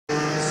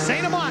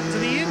St. Amant to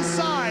the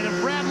inside of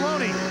Brad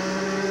Loney.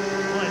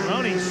 Boy,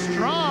 Loney's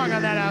strong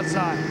on that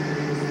outside.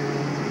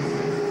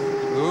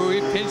 Ooh, he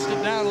pinched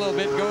it down a little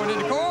bit going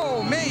into,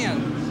 oh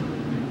man!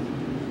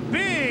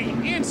 Big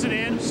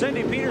incident.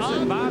 Cindy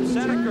Peterson, Bob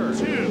Seneker,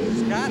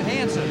 Scott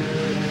Hansen,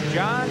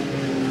 John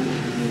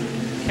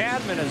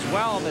Cadman as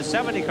well in the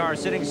 70 car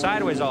sitting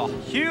sideways. A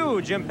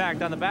huge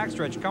impact on the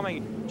backstretch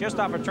coming just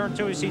off of turn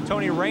 2. You see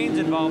Tony Raines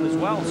involved as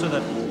well. So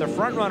the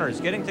front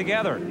runners getting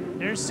together.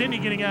 There's Cindy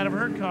getting out of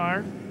her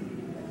car.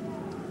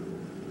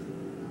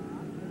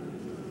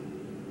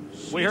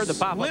 We heard the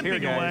pop up here,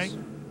 guys.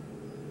 Away.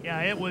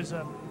 Yeah, it was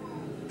a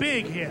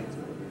big hit.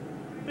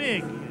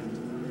 Big hit.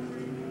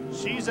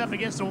 She's up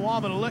against the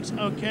wall, but it looks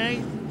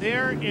okay.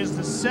 There is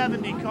the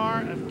 70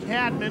 car of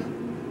Cadman.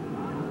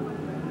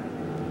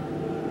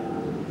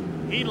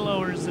 He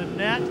lowers the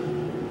net.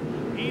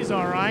 He's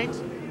all right.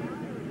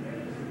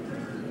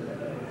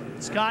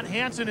 Scott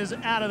Hansen is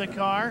out of the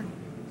car.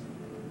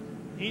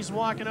 He's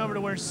walking over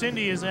to where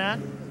Cindy is at.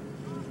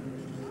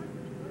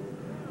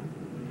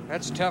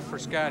 That's tough for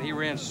Scott. He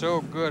ran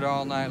so good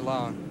all night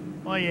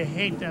long. Well, you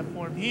hate that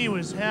for him. He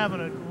was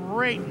having a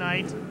great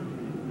night.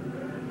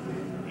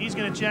 He's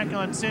going to check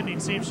on Cindy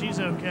and see if she's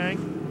okay.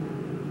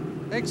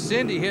 I think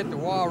Cindy hit the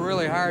wall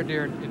really hard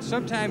there. And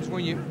sometimes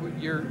when you've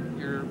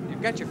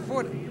got your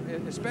foot,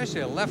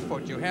 especially a left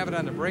foot, you have it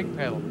on the brake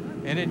pedal,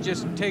 and it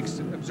just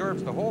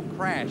absorbs the whole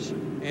crash,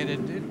 and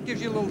it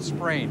gives you a little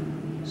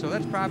sprain. So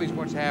that's probably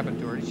what's happened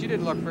to her. She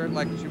didn't look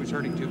like she was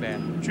hurting too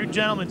bad. True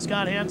gentleman,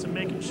 Scott Hansen,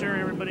 making sure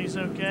everybody's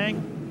okay.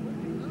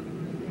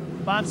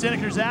 Bob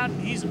Seneker's out,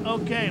 and he's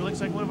okay. Looks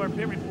like one of our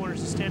pit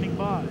reporters is standing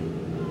by.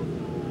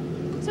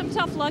 Some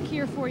tough luck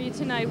here for you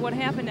tonight. What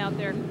happened out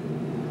there?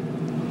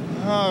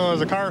 Oh,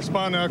 the car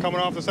spun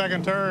coming off the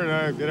second turn.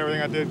 I did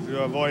everything I did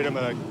to avoid him,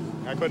 but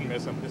I couldn't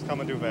miss him. Just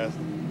coming too fast.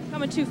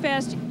 Coming too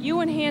fast. You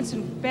and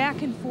Hansen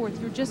back and forth.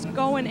 You're just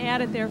going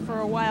at it there for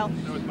a while.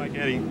 That was Mike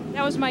Eddy.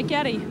 That was Mike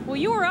Eddy. Well,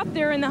 you were up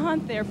there in the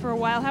hunt there for a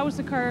while. How was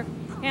the car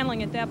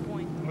handling at that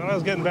point? Well, I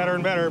was getting better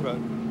and better, but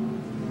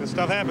this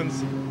stuff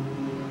happens.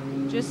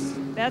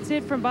 That's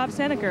it from Bob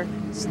Seneker.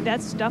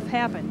 That stuff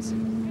happens.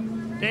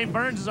 Dave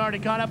Burns has already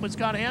caught up with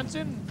Scott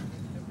Hansen.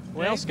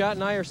 Well, Scott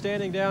and I are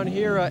standing down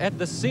here at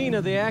the scene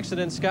of the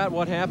accident. Scott,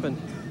 what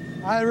happened?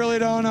 I really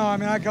don't know. I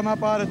mean, I come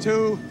up out of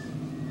 2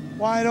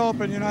 wide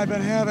open. You know, I've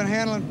been having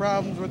handling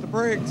problems with the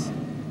brakes,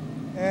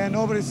 and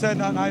nobody said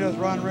nothing. I just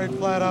run right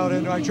flat out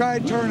into it. I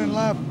tried turning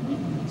left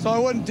so I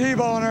wouldn't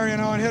T-bone her, you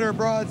know, and hit her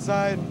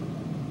broadside.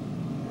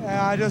 And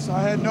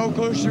I had no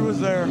clue she was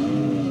there.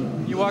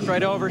 You walked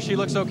right over. She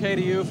looks okay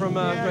to you from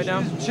right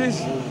now?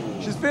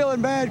 She's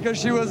feeling bad because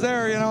she was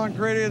there, you know, and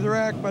created the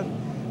wreck, but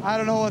I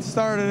don't know what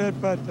started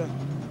it, but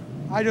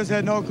I just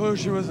had no clue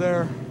she was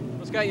there.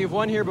 Well, Scott, you've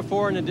won here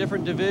before in a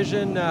different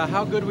division.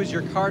 How good was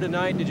your car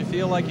tonight? Did you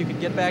feel like you could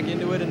get back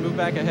into it and move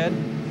back ahead?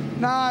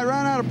 No, I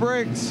ran out of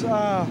brakes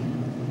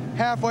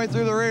halfway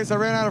through the race. I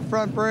ran out of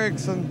front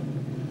brakes, and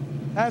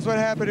that's what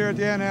happened here at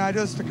the end.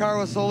 The car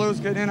was so loose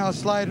getting in, I was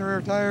sliding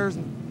rear tires.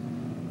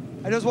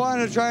 And I just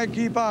wanted to try and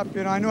keep up.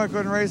 You know, I knew I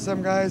couldn't race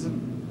them guys,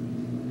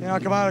 and you know, I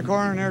come out of the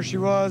corner and there she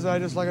was.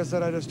 Like I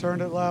said, I just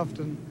turned it left,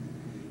 and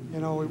you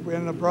know, we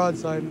ended up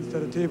broadside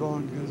instead of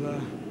T-bone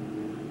because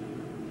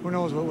who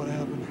knows what would have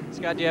happened.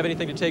 Scott, do you have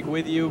anything to take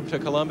with you to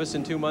Columbus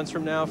in 2 months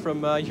from now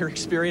from your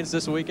experience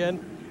this weekend?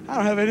 I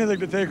don't have anything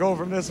to take home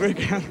from this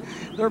weekend.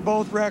 They're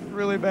both wrecked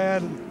really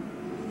bad.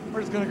 And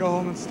we're just going to go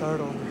home and start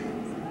over.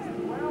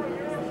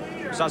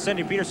 We saw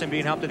Cindy Peterson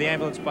being helped to the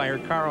ambulance by her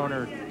car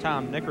owner,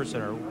 Tom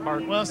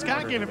Nickerson. Well,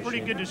 Scott gave a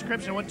pretty good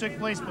description of what took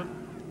place, but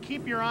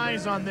keep your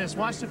eyes on this.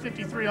 Watch the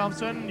 53. All of a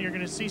sudden, you're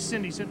going to see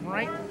Cindy sitting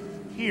right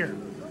here.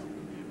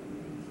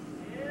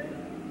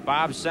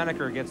 Bob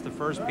Seneker gets the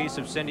first piece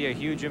of Cindy, a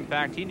huge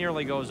impact. He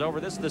nearly goes over.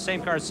 This is the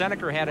same car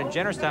Seneker had in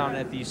Jennerstown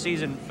at the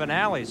season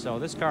finale, so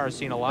this car has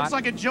seen a lot. It's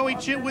like a Joey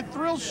Chitwood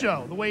thrill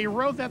show, the way he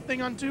rode that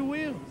thing on 2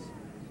 wheels.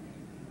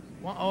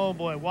 Well, oh,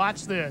 boy,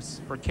 watch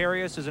this.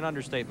 Precarious is an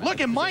understatement. Look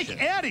at Mike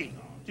Eddy.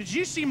 Did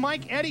you see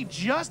Mike Eddy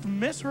just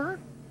miss her?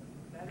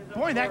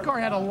 Boy, that car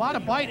had a lot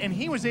of bite, and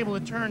he was able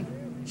to turn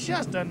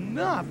just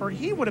enough, or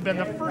he would have been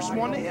the first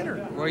one to hit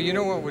her. Well, you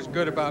know what was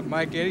good about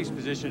Mike Eddy's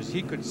position is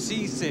he could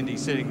see Cindy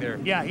sitting there.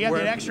 Yeah, he had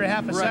that extra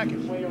half a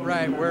second.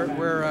 Right,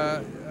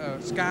 where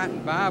Scott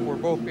and Bob were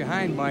both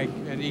behind Mike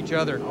and each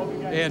other,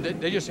 and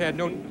they just had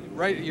no,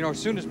 you know, as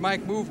soon as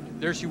Mike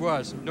moved, there she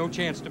was, no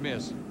chance to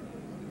miss.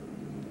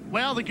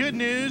 Well, the good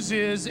news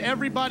is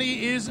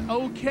everybody is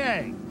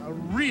okay. A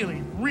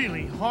really,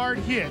 really hard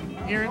hit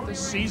here at the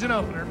season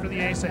opener for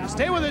the ASA.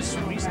 Stay with us.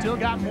 We still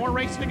got more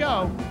race to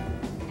go.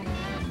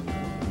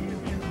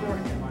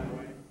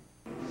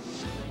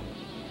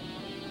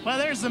 Well,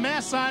 there's the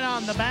mass sign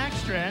on the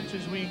backstretch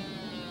as we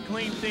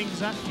clean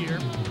things up here.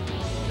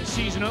 The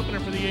season opener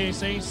for the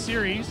ASA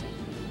series.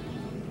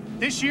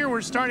 This year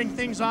we're starting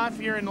things off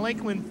here in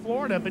Lakeland,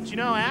 Florida, but you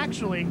know,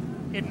 actually,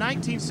 in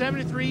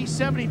 1973,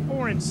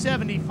 74, and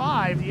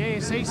 75, the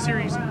ASA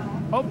series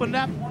opened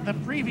up the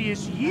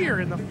previous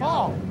year in the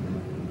fall,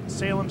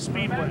 Salem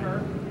Speedway.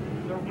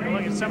 You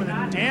look at some of the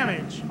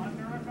damage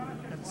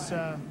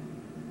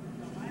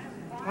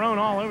thrown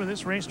all over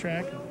this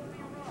racetrack.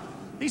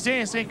 These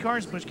ASA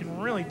cars, Butch, can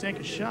really take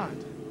a shot.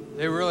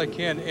 They really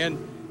can. And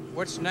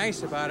what's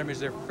nice about them is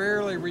they're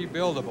fairly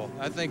rebuildable.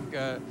 I think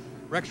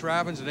Rex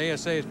Robbins and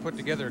ASA has put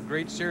together a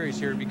great series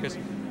here because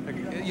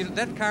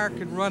that car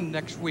can run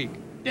next week.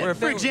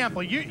 For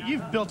example,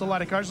 you've built a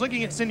lot of cars.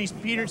 Looking at Cindy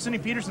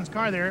Peterson's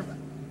car there,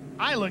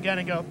 I look at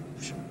it and go,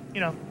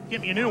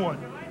 get me a new one.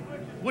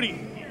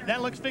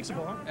 That looks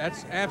fixable, huh?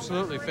 That's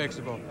absolutely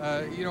fixable.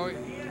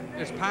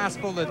 It's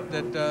possible that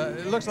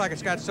it looks like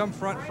it's got some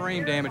front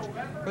frame damage,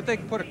 but they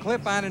can put a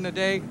clip on in a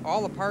day,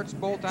 all the parts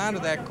bolt onto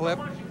that clip,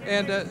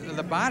 and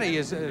the body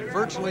is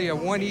virtually a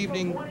one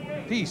evening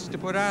piece to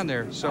put on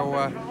there.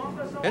 So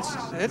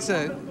it's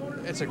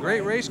a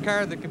great race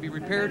car that can be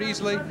repaired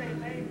easily.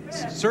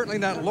 It's certainly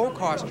not low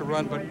cost to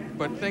run,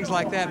 but things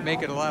like that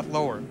make it a lot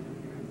lower.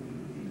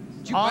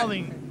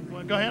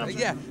 Go ahead.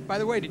 Yeah. By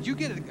the way, did you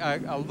get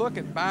a look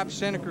at Bob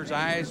Seneker's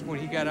eyes when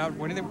he got out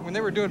when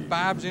they were doing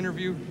Bob's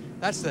interview?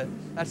 That's the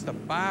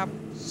Bob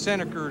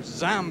Seneker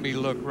zombie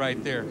look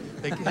right there.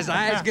 His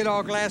eyes get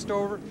all glassed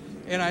over,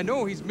 and I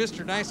know he's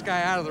Mr. Nice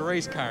Guy out of the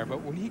race car,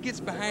 but when he gets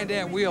behind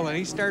that wheel and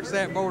he starts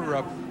that motor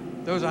up,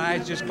 those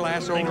eyes just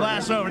glass over. They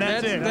glass over.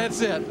 That's it.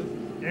 That's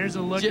it. There's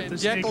a look at the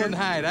Jekyll speaker. and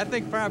Hyde. I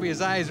think probably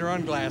his eyes are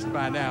unglassed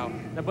by now.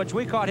 Now, Butch,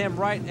 we caught him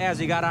right as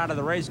he got out of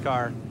the race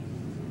car.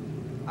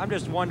 I'm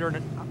just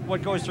wondering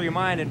what goes through your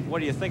mind and what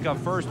do you think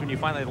of first when you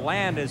finally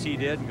land as he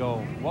did and go,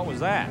 what was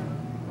that?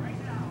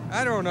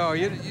 I don't know.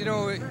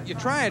 You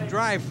try and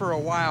drive for a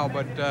while,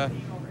 but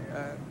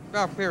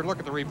here, look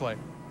at the replay.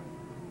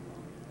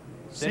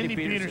 Cindy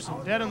Peterson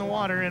dead in the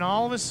water, and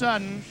all of a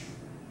sudden,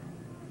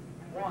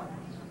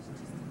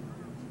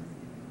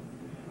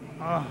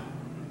 oh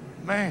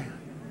man.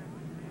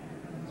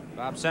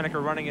 Bob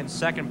Seneker running in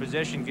second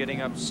position,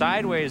 getting up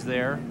sideways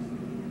there,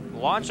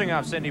 launching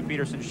off Cindy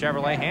Peterson's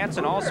Chevrolet.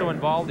 Hansen also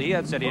involved. He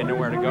had said he had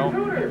nowhere to go.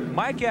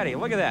 Mike Eddy,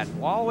 look at that,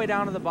 all the way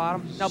down to the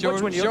bottom. Now,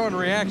 showing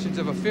reactions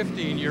of a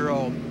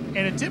 15-year-old. And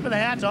a tip of the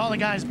hat to all the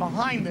guys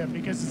behind them,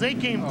 because as they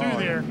came through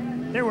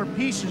there were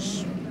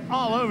pieces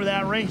all over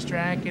that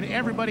racetrack, and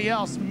everybody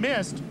else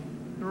missed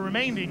the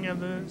remaining of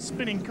the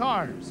spinning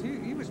cars.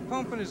 He was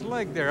pumping his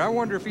leg there. I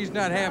wonder if he's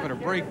not having a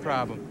brake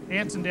problem.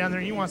 Hansen down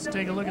there, he wants to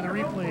take a look at the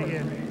replay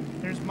again.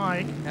 There's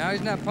Mike. Now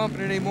he's not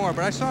pumping it anymore,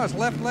 but I saw his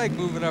left leg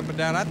moving up and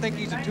down. I think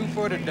he's a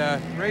two-footed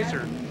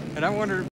racer, and I wonder